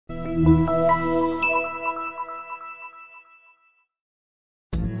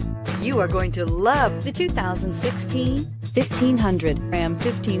You are going to love the 2016 1500. Ram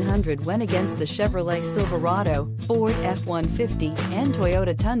 1500 went against the Chevrolet Silverado, Ford F-150, and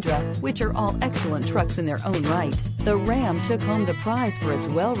Toyota Tundra, which are all excellent trucks in their own right. The Ram took home the prize for its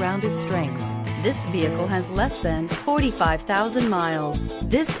well-rounded strengths. This vehicle has less than 45,000 miles.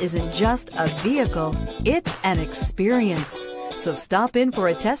 This isn't just a vehicle, it's an experience. So stop in for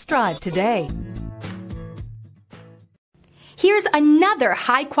a test drive today. Here's another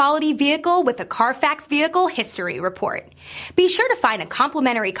high-quality vehicle with a Carfax Vehicle History Report. Be sure to find a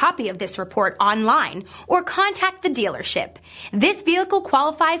complimentary copy of this report online or contact the dealership. This vehicle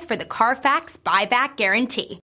qualifies for the Carfax Buyback Guarantee.